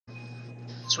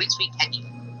Sweet, sweet candy.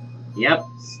 Yep,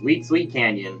 sweet, sweet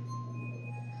canyon.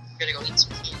 I'm gonna go eat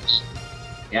some candy.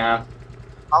 Yeah.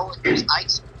 Oh, there's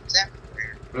ice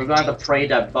everywhere. We're gonna have to pray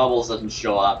that Bubbles doesn't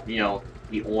show up. You know,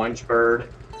 the orange bird.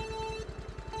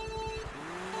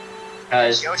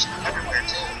 Because There's Yoshi everywhere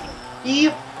too. he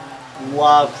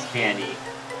loves candy.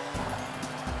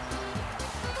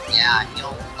 Yeah,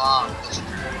 he'll love sugar.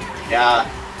 Yeah.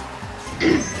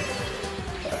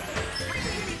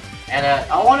 And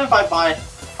I wonder if I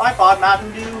bought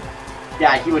Mountain Dew,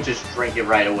 yeah, he would just drink it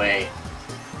right away.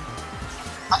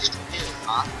 Mountain Dew,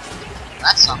 huh?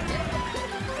 That's something.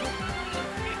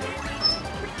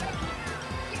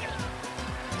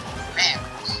 Man.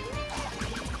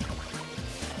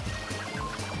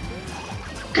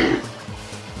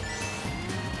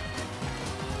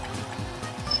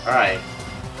 Alright.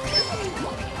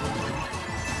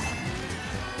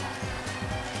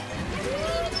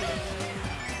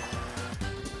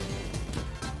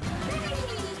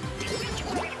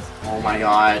 Oh my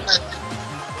god.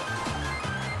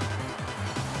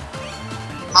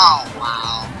 Oh,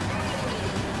 wow.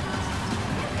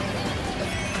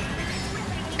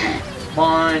 Come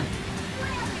on.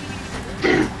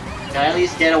 Can I at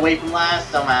least get away from last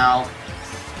somehow?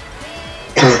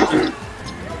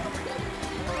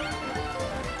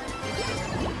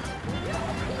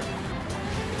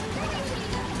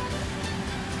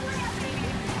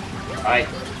 Alright,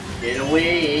 get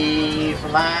away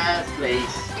from last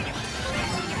place.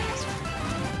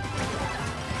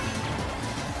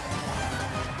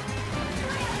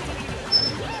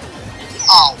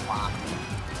 Oh, wow.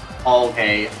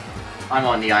 Okay, I'm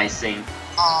on the icing.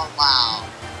 Oh, wow.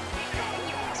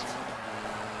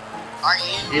 Are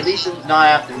you? At least it's not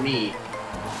after me.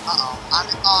 Uh-oh, I'm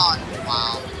on.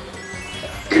 Wow.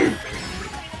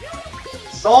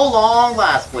 So long,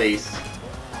 last place.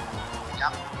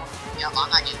 Yep. Yep, I'm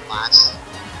not getting last.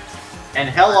 And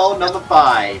hello, number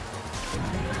 5.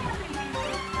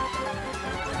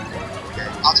 Okay,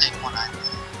 I'll take one.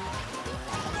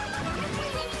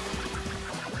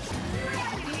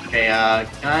 Okay,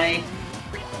 can I...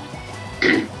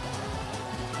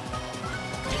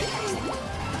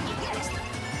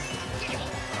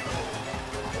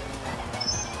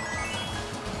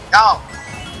 Go!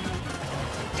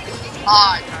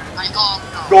 I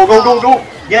Go, go, go, go!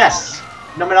 Yes!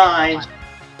 Number 9!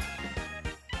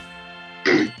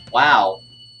 Wow.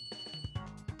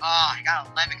 I got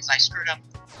 11 because I screwed up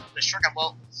the shortcut.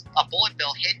 Well, a bullet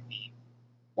bill hit me.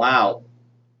 Wow.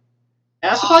 And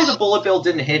I'm surprised the bullet bill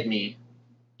didn't hit me.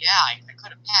 Yeah, I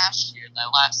could have passed you in that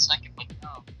last second, but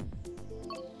no.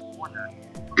 Corner.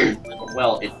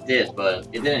 Well, it did, but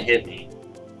it didn't hit me.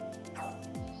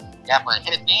 Yeah, but it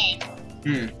hit me.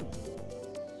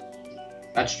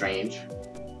 That's strange.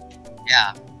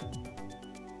 Yeah.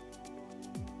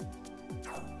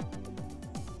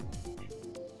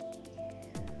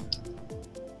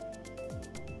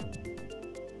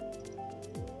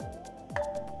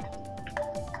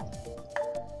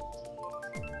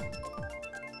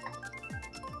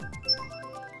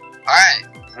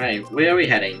 Alright, where are we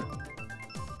heading?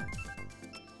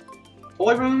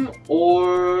 Toy room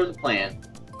or the plant?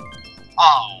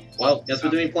 Oh. Well, guess we're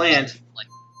doing plant.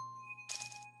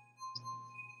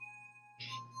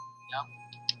 Yep.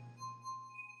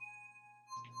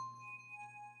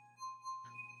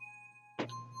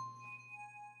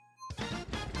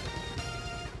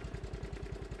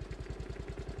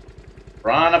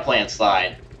 We're on a plant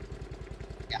slide.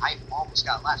 Yeah, I almost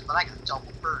got last, but I got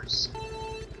double first.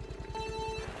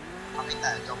 I'll make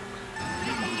that a double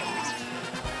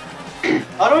win.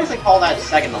 How do I call that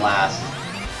second to last?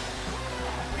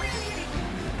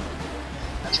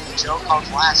 That's what Joe calls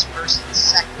last, first, and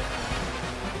second.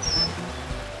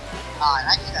 And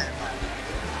I do that in my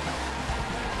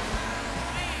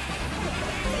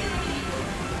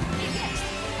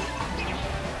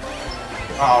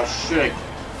Oh, shit.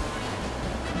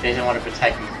 Didn't want to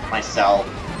protect myself.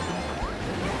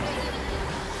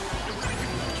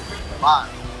 Come on.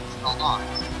 Hold on.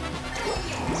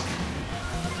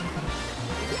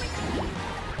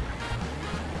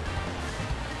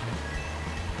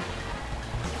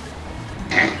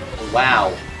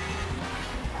 Wow.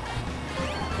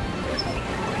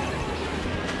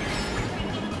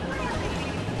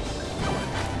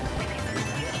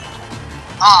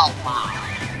 Oh,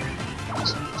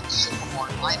 wow. Super more,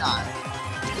 why not?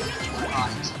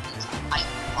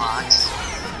 Box.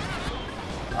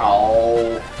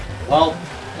 Oh. Well,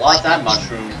 lost that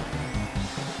mushroom.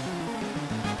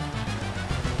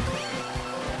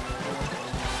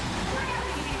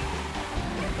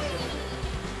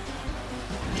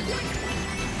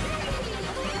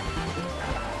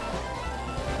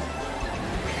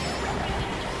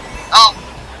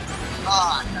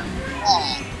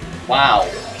 Wow.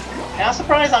 And I'm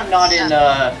surprised I'm not in,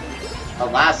 the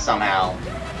last somehow.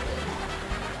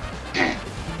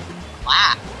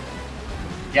 Wow.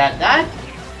 Got that?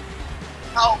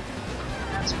 Oh,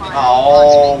 that's fine.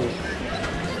 Oh.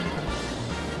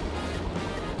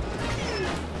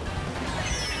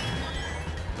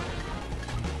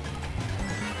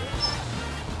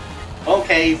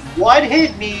 Okay, what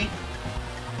hit me?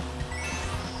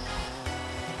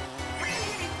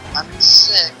 I'm in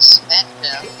 6, and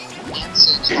 5, and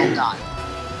 6. Oh god.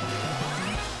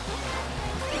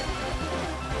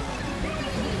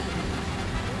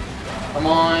 Come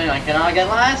on, I cannot get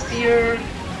last here.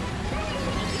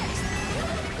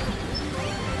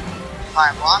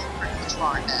 Alright, well, I'm pretty much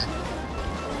far ahead.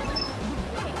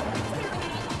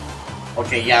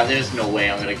 Okay, yeah, there's no way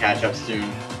I'm gonna catch up soon.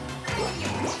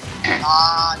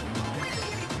 Alright.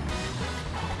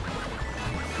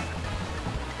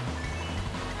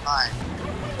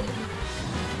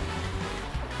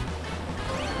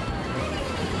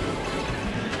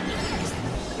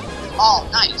 Oh,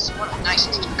 nice. What a nice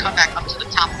comeback up to the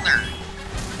top third.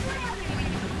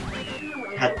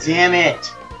 God damn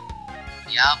it!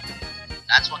 Yep.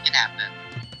 That's what can happen.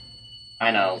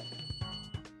 I know.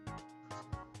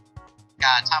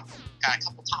 Got a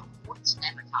couple top points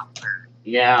and a top third.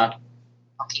 Yeah.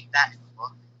 I'll keep that in the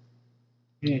book.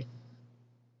 Hmm.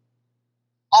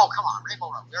 Oh, come on,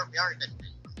 Rainbow Road. We already been.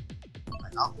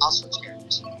 Right, I'll switch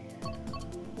characters.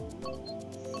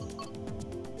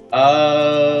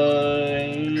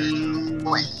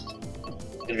 Boy.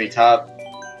 Gonna be top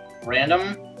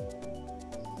random.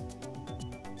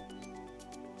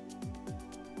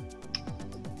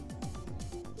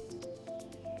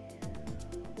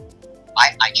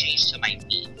 I changed to my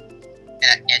feet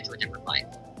and to a different light.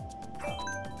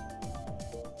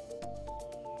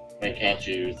 I can't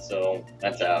choose, so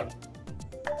that's out.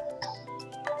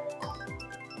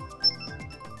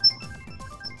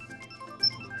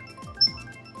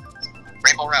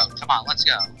 Rainbow Road, come on, let's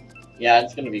go. Yeah,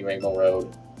 it's gonna be Rainbow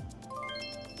Road.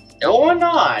 Or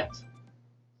not!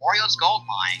 Orio's Gold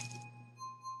Mine.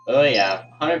 Oh yeah,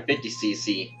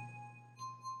 150cc.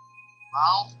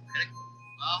 Well,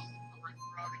 I'm Rainbow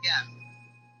Road again.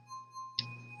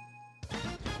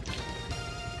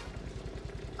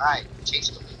 Alright, change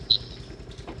the lead.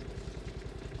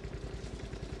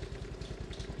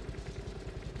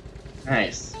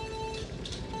 Nice.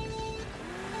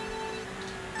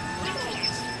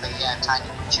 But yeah, time to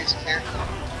choose a character.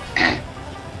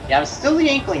 Yeah, I'm still the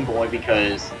Inkling Boy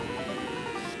because...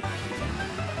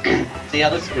 see how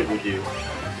this kid would do.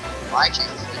 Well, I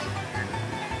changed the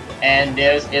lead. And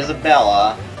there's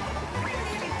Isabella.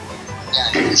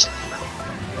 Yeah, you should.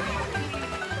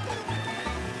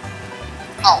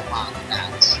 Oh wow,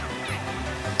 that's...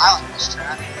 I like this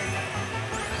track.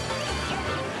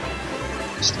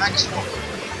 This track is cool.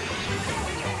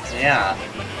 Yeah.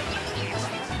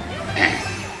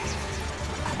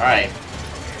 Alright.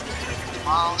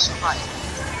 Oh, so right.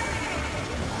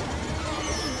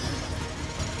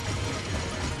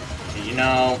 You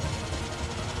know...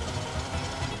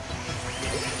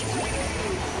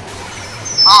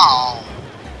 Oh.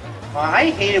 Well,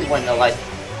 I hate it when the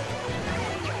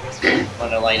when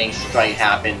the lightning strike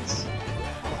happens.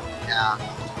 Yeah.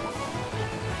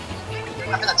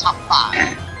 I'm in the top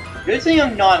 5. Good thing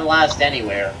I'm not last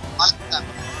anywhere.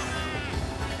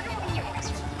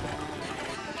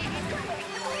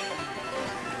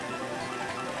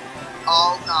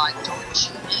 Oh god, don't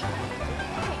cheat me.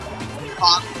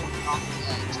 On the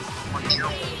edge. Or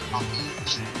careful on the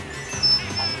edge.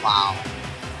 Oh wow.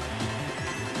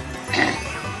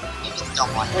 Maybe the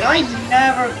dumb one. But I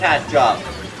never catch up.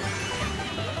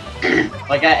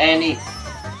 Like at any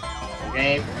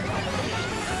game.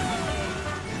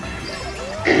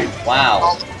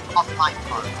 Wow. Off my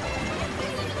part.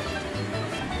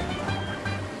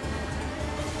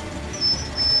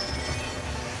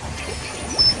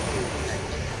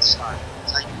 Start.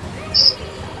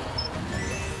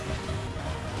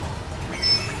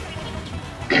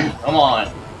 Come on.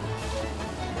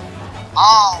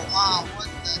 Oh wow, what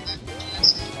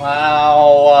the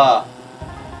Wow.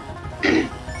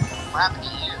 What happened to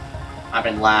you? I've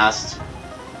been last.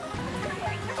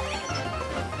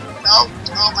 No!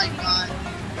 Oh my god.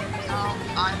 No,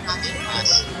 I'm not in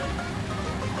last.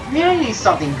 Maybe I need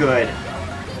something good.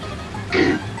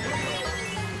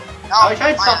 No, I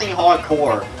tried something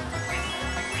hardcore.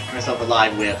 Myself a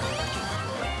live whip.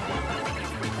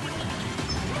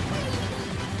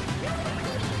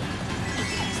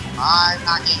 I'm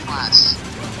not in last.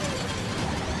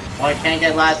 Well, I can't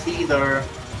get last either.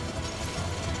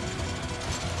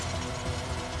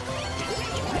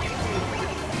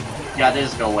 Yeah,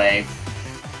 there's no way.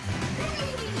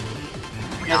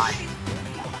 dying.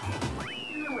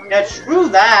 Yeah, screw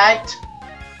that!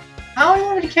 How are you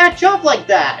going to catch up like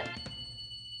that?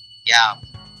 Yeah.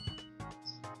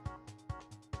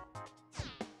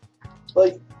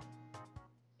 Like,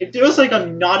 if there was like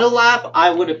another lap,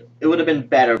 it would have been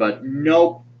better, but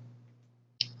nope.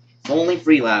 It's only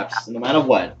 3 laps, no matter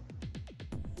what.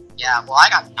 Yeah, well, I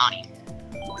got 90.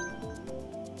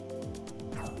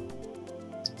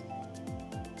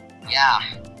 Yeah.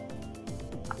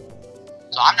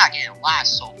 So I'm not getting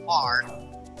last so far.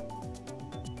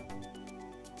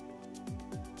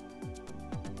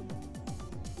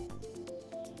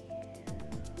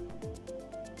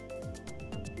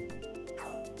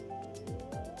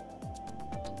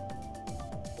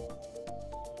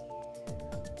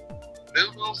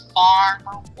 Moo farm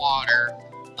or water?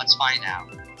 Let's find out.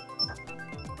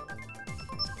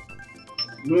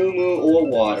 Moo moo or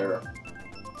water.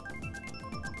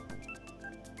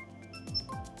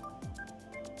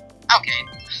 Okay.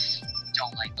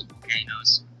 Don't like the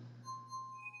volcanoes.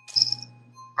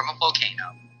 From a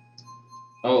volcano.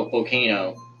 Oh,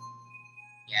 volcano.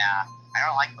 Yeah, I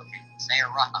don't like volcanoes. They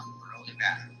are rough, really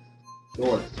bad.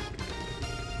 Sure.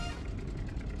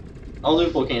 I'll do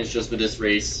volcanoes just for this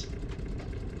race.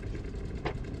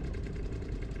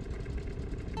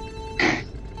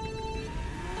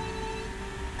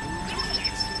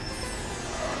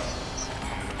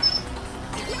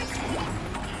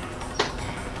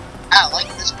 I like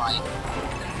this bike.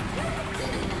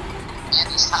 And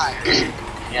these tires.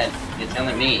 Yeah, you're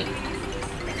telling me.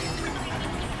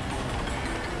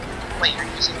 Wait, you're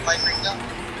using the bike right now?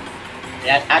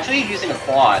 Yeah, actually using a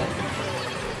quad.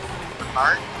 For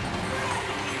Kart?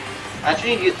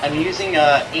 Actually, I'm using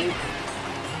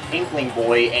Inkling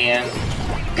Boy and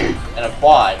a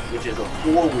quad, which is a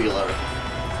 4-wheeler.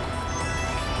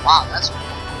 Wow, that's cool.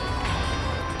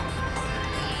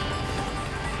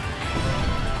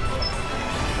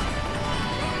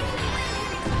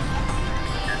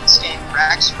 This game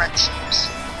cracks friendships.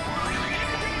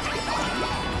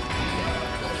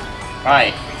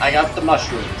 Right, I got the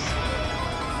mushrooms.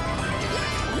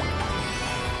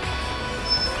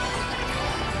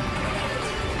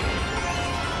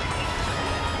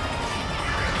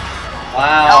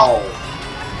 Wow. No.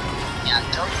 Yeah,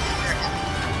 don't hear him.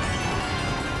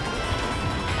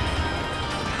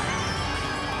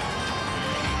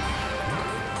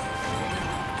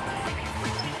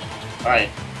 Alright.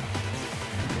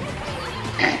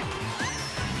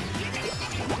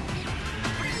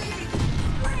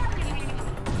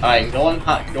 Alright,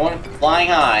 going flying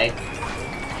high.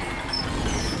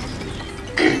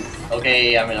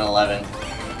 Okay, I'm in 11.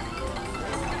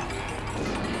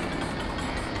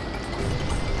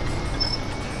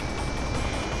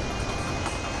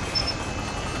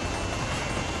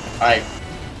 Alright,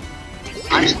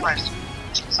 I'm surprised.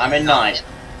 I'm in 9.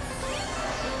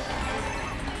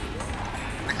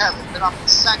 I haven't been off the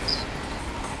second.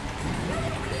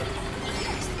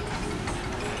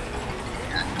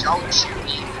 Yeah, don't shoot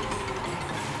me.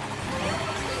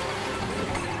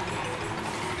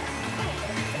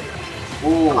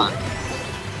 Ooh. Come on.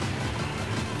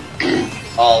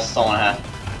 Oh, someone had.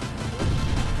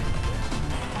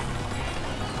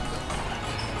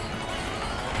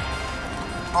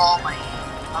 Oh my,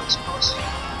 I'm supposed to.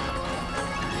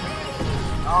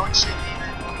 Don't shoot me.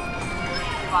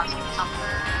 Come on,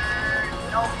 something.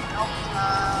 Nope, nope.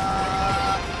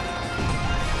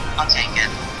 I'll take it.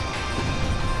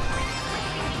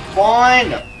 Fine!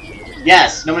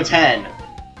 Yes, number 10.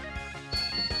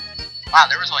 Wow,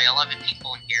 there was only 11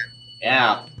 people in here.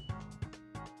 Yeah.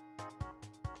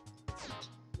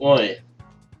 Boy.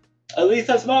 At least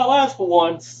that's not last for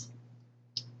once.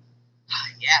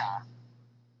 Yeah.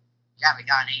 You haven't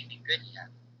gotten anything good yet.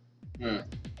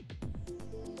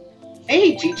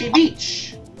 Hey, GG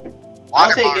Beach! I'll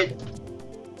Water take bar. it.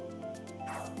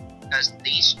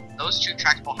 Because those two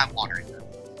tracks will have water in them.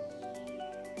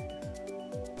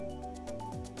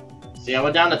 See,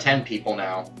 we're down to 10 people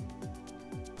now.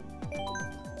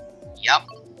 Yup.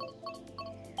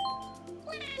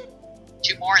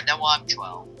 2 more and then we'll have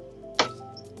 12.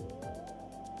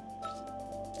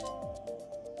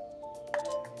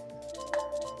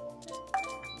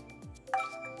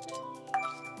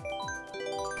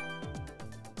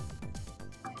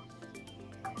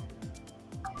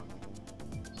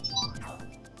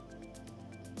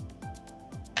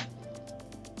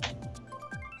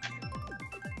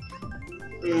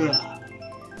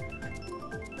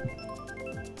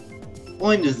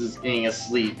 When is this getting a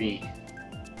sleepy?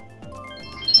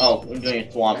 Oh, we're doing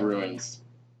Swamp Ruins.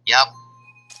 Yep.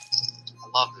 I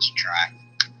love this track.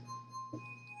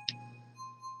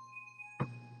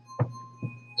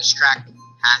 This track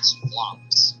Pass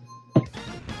flumps.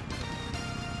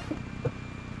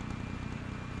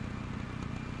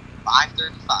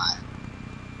 $5.35.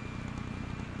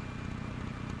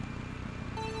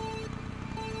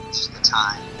 This is the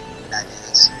time. That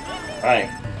is. Alright.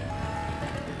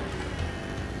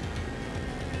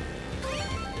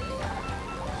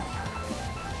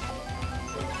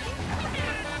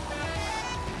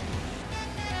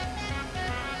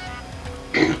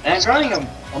 And I'm driving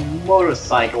a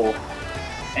motorcycle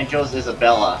and chose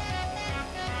Isabella.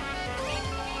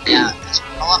 Yeah, it's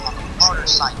on a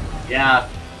motorcycle. Yeah.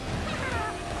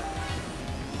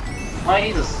 Mine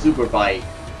needs a super bike.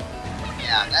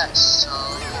 Yeah, that's so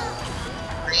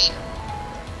great.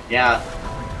 Yeah.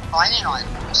 Oh, I didn't know it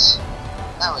was.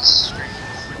 That was strange.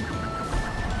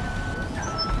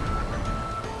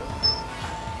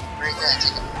 Very good,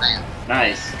 take a ramp.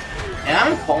 Nice. And I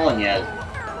haven't fallen yet.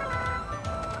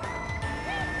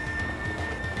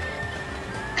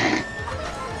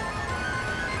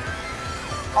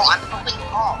 Oh, I'm totally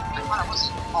wrong. I thought I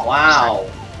wasn't. Oh, Wow.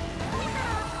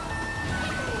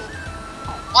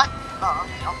 What? Oh,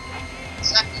 okay, okay.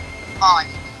 Second. Oh, I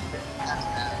didn't. That's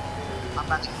bad. I'm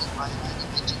about to keep my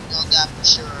engine build up for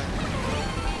sure.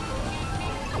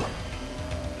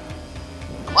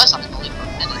 I was on the lead for a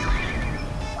minute.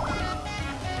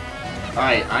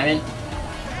 Alright,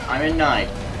 I'm in 9.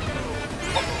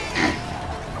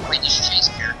 Wait, did you change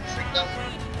characters, Rico?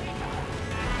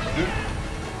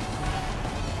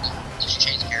 Did you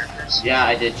change characters? Yeah,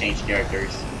 I did change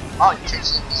characters. Oh, you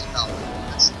changed it as well.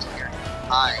 That's weird.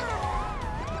 Hi.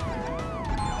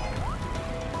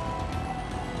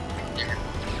 There.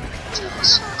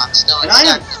 I'm still in And I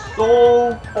am second.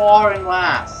 so far in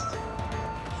last.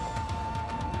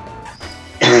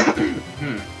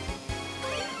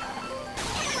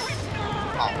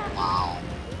 Oh, wow.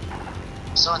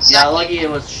 So in Yeah, second. lucky it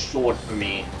was short for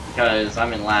me, because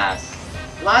I'm in last.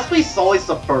 Last place is always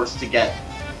the first to get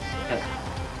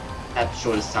at the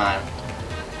shortest time.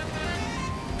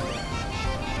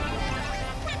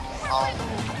 Oh.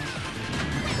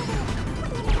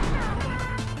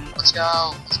 Let's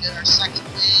go. Let's get our second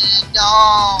win.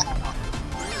 No!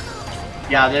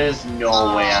 Yeah, there's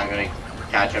no way I'm gonna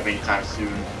catch up anytime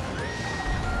soon.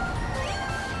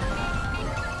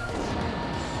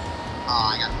 Oh,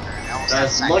 I got third. I almost had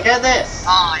Just second. look at this! Oh,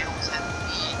 I almost had the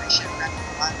lead. I should have grabbed the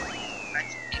front. Red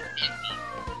team hit me.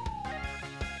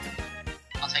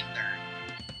 I'll take third.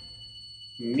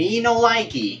 Me no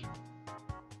likey.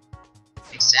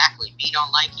 Exactly. Me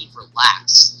don't like you for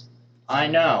last. I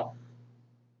know.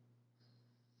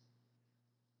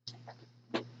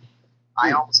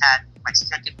 I almost had my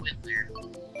second win there.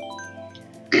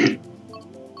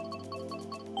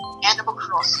 Animal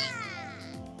Crossing.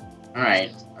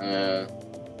 Alright,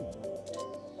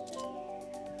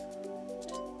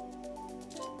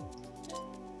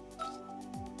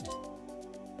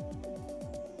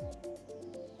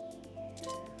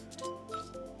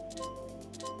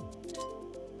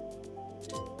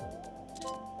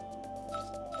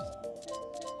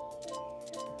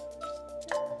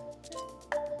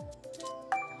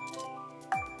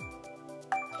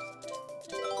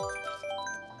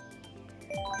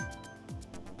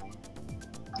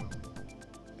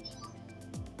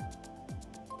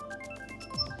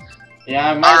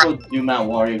 yeah, I might as well do Mount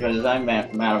Warrior because I'm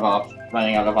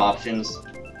running out of options.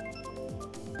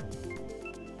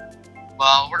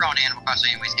 Well, we're going to Animal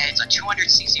Crossing anyways. And it's a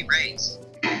 200cc race.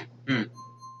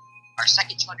 Our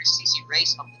second 200cc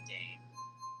race of the day.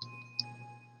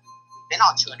 We've been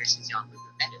on 200cc on Loop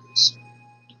Vendors.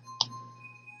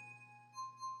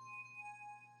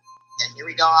 And here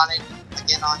we go on it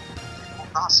again on Animal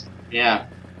Crossing. Yeah.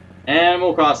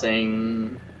 Animal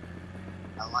Crossing.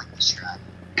 I like this track.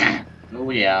 Oh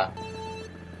yeah.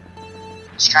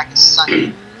 This track is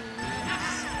sunny.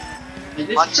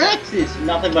 This track is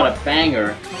nothing but a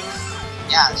banger.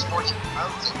 Yeah, there's 14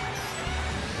 roads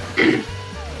in there.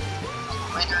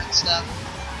 Like winter and stuff.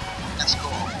 That's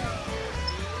cool.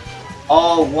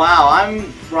 Oh wow,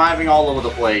 I'm driving all over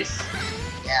the place.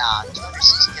 Yeah,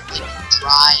 200cc can make you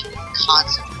drive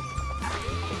constantly.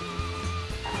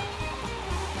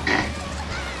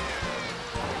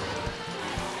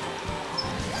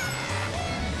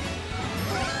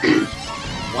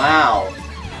 Wow.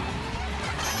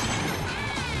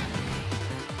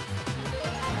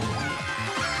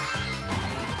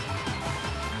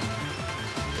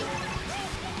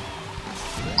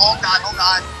 Oh god, oh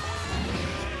god.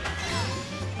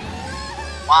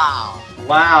 Wow.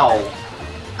 Wow.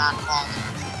 Not falling.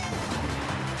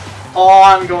 Oh,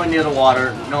 I'm going near the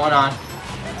water. No, I'm not.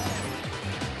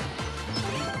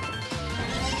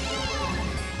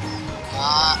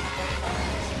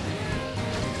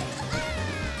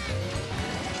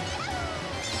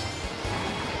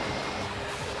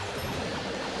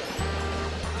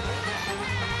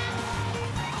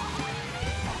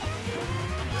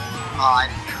 I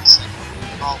didn't see.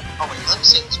 Oh, wait, let me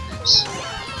see this boost.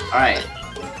 Alright.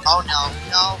 Oh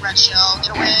no, Red Shell,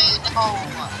 get away! No!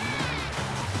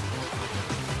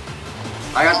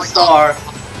 I got the star. Okay.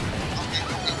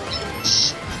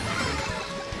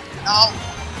 No!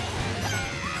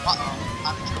 Uh-oh,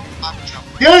 I'm in trouble.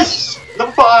 Yes!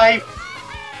 Number 5!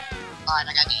 Fine,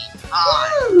 I got D.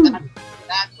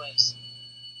 That was...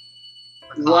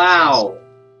 Wow.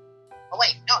 Oh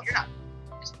wait, no, you're not.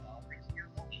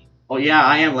 Oh yeah,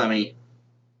 I am Lemmy.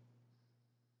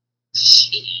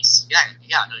 Jeez, you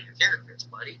gotta know your characters,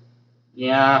 buddy.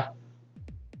 Yeah.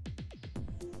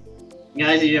 You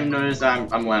guys even notice I'm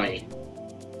Lemmy.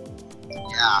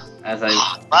 Yeah. As I...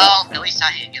 Well, at least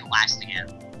I didn't get last again.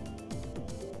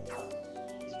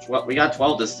 Well, we got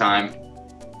 12 this time.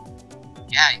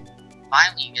 Yeah,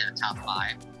 finally you get a top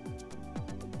 5.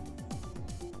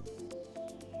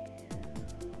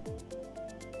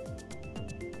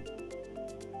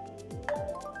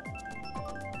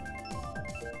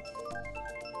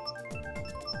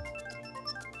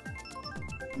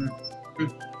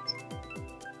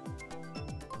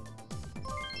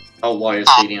 Oh, Warrior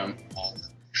Stadium.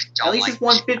 At least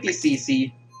Like it's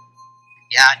 150cc.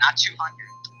 Yeah, not 200.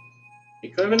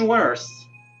 It could have been worse.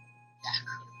 Yeah, it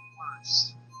could have been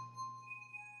worse.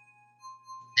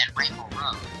 Then Rainbow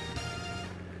Road.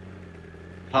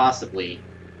 Possibly.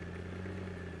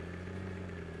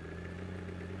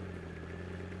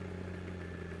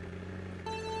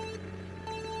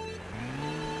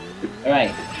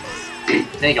 Alright.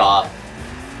 Take off.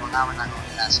 Well, now we're not going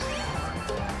fast anymore.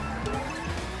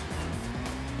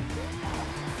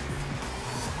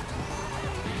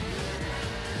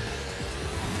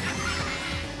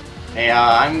 Hey,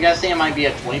 I'm guessing it might be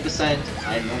at 20%.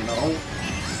 I don't know.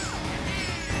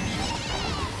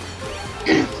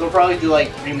 So we'll probably do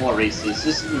like 3 more races.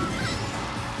 This is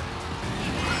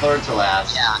third to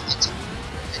last. Yeah,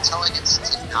 until it gets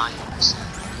to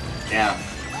 9%. Yeah.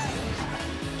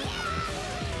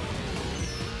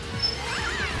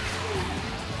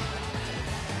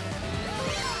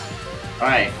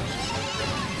 Alright.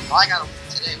 Well, I got a win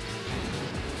today.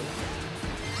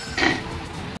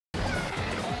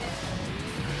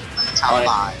 I'm the top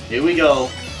 5. Here we go.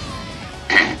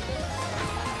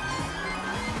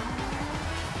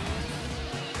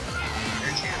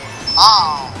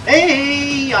 Oh!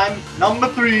 Hey, I'm number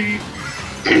 3.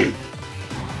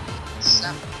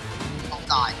 7. Oh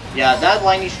god. Yeah, that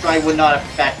lightning strike would not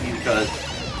affect me because...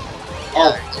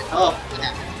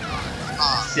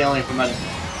 Sailing from a...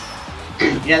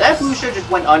 Yeah, that booster just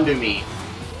went under me.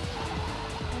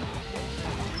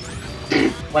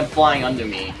 Went flying under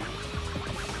me.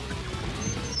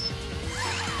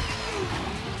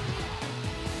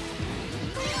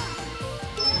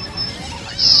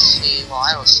 I see. Well,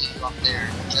 I don't see you up there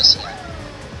just yet.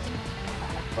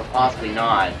 Or possibly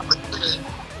not.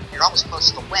 You're almost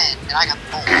supposed to win, and I got the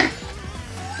pole.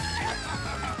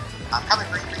 I'm coming,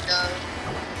 Green Rico.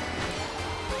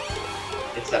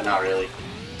 Except not really.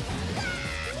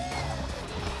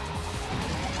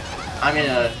 I'm in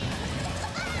a...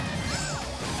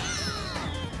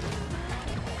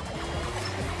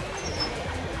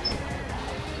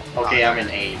 Okay, I'm in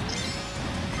 8.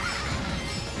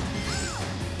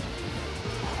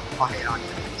 I'll hit on you.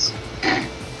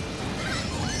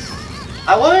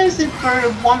 I was in third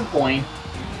at one point.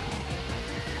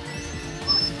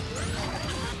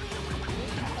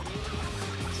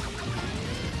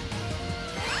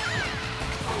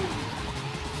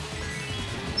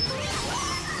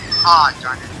 Ah,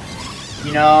 darn it.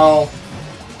 You know...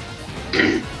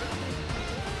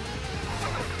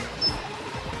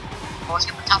 Oh, let's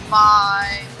get the top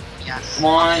 5. Yes. Come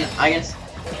on, I can...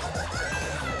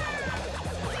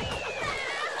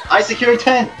 I secured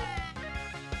 10!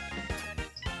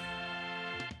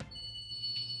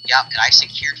 Yep, and I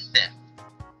secured 5th.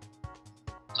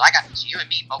 So I got, so you and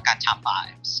me both got top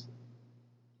 5s.